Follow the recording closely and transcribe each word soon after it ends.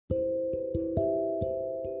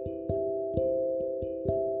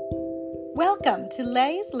Welcome to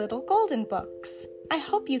Lay's Little Golden Books. I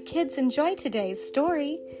hope you kids enjoy today's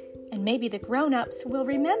story, and maybe the grown-ups will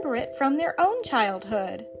remember it from their own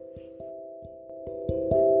childhood.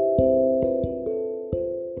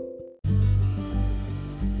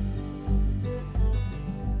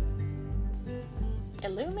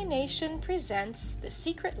 Illumination presents The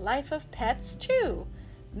Secret Life of Pets 2,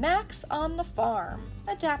 Max on the Farm,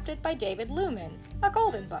 adapted by David Lumen, a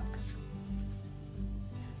golden book.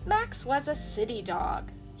 Max was a city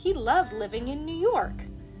dog. He loved living in New York,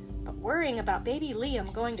 but worrying about baby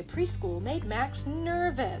Liam going to preschool made Max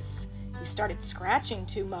nervous. He started scratching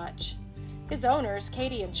too much. His owners,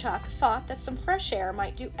 Katie and Chuck, thought that some fresh air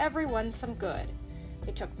might do everyone some good.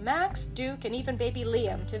 They took Max, Duke, and even baby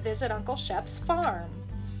Liam to visit Uncle Shep's farm.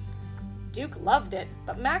 Duke loved it,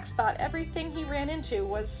 but Max thought everything he ran into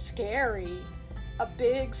was scary. A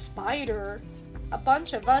big spider, a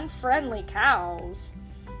bunch of unfriendly cows,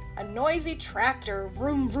 a noisy tractor,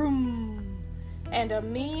 vroom vroom, and a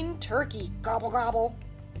mean turkey, gobble gobble.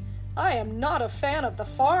 "I am not a fan of the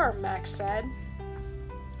farm," Max said.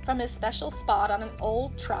 From his special spot on an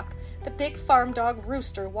old truck, the big farm dog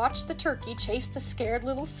Rooster watched the turkey chase the scared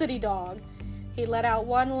little city dog. He let out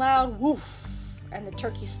one loud woof, and the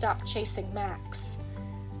turkey stopped chasing Max.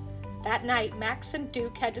 That night, Max and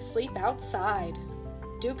Duke had to sleep outside.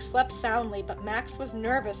 Duke slept soundly, but Max was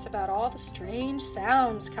nervous about all the strange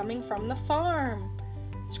sounds coming from the farm.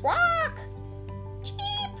 Squawk!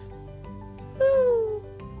 Cheep! Whoo!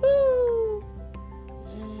 Whoo!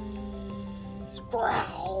 Zzz!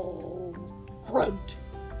 Growl! Grunt!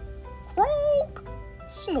 Croak!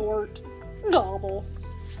 Snort! Gobble!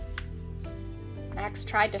 Max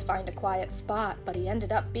tried to find a quiet spot, but he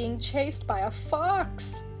ended up being chased by a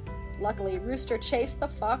fox. Luckily, Rooster chased the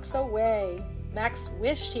fox away. Max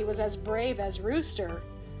wished he was as brave as Rooster.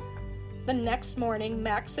 The next morning,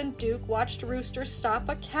 Max and Duke watched Rooster stop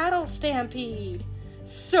a cattle stampede.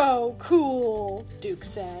 "So cool," Duke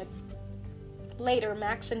said. Later,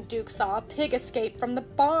 Max and Duke saw a pig escape from the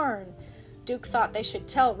barn. Duke thought they should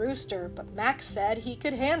tell Rooster, but Max said he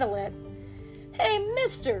could handle it. "Hey,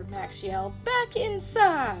 mister," Max yelled, "back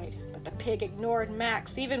inside!" But the pig ignored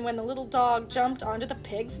Max even when the little dog jumped onto the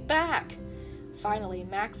pig's back. Finally,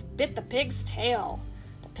 Max bit the pig's tail.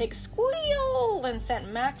 The pig squealed and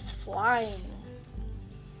sent Max flying.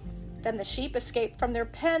 Then the sheep escaped from their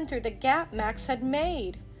pen through the gap Max had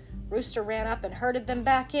made. Rooster ran up and herded them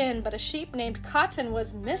back in, but a sheep named Cotton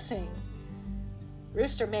was missing.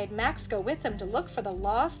 Rooster made Max go with him to look for the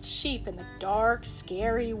lost sheep in the dark,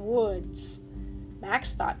 scary woods.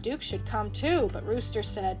 Max thought Duke should come too, but Rooster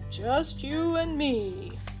said, "Just you and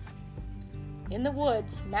me." In the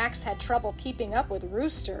woods, Max had trouble keeping up with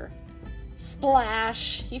Rooster.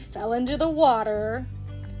 Splash! He fell into the water,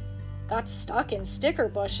 got stuck in sticker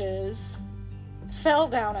bushes, fell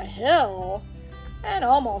down a hill, and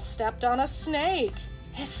almost stepped on a snake.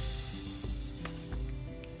 Hiss!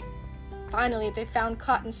 Finally, they found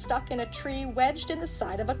Cotton stuck in a tree wedged in the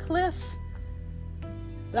side of a cliff.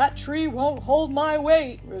 "That tree won't hold my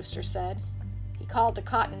weight," Rooster said. He called to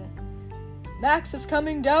Cotton, "Max is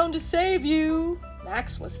coming down to save you."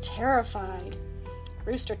 Max was terrified.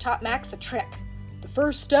 Rooster taught Max a trick. "The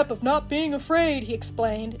first step of not being afraid," he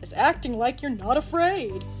explained, "is acting like you're not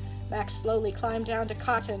afraid." Max slowly climbed down to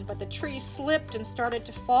Cotton, but the tree slipped and started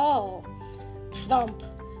to fall. Thump!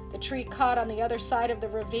 The tree caught on the other side of the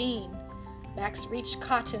ravine. Max reached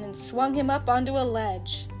Cotton and swung him up onto a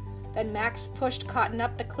ledge. Then Max pushed Cotton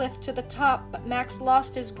up the cliff to the top, but Max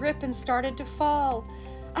lost his grip and started to fall.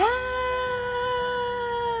 "Ah!"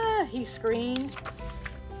 he screamed.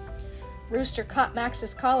 Rooster caught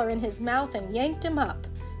Max's collar in his mouth and yanked him up.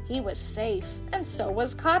 He was safe, and so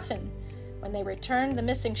was Cotton. When they returned the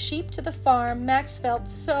missing sheep to the farm, Max felt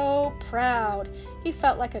so proud. He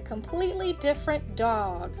felt like a completely different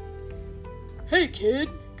dog. "Hey, kid,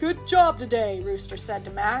 good job today," Rooster said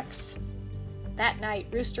to Max. That night,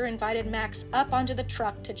 Rooster invited Max up onto the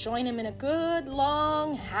truck to join him in a good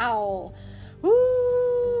long howl. Woo!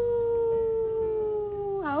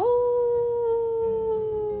 Ow!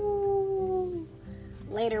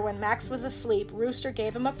 Later, when Max was asleep, Rooster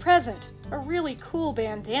gave him a present, a really cool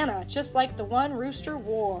bandana, just like the one Rooster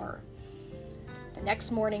wore. The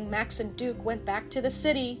next morning, Max and Duke went back to the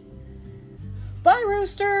city. "Bye,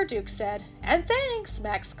 Rooster," Duke said. "And thanks,"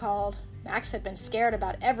 Max called. Max had been scared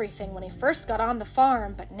about everything when he first got on the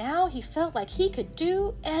farm, but now he felt like he could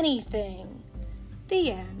do anything.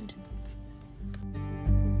 The end.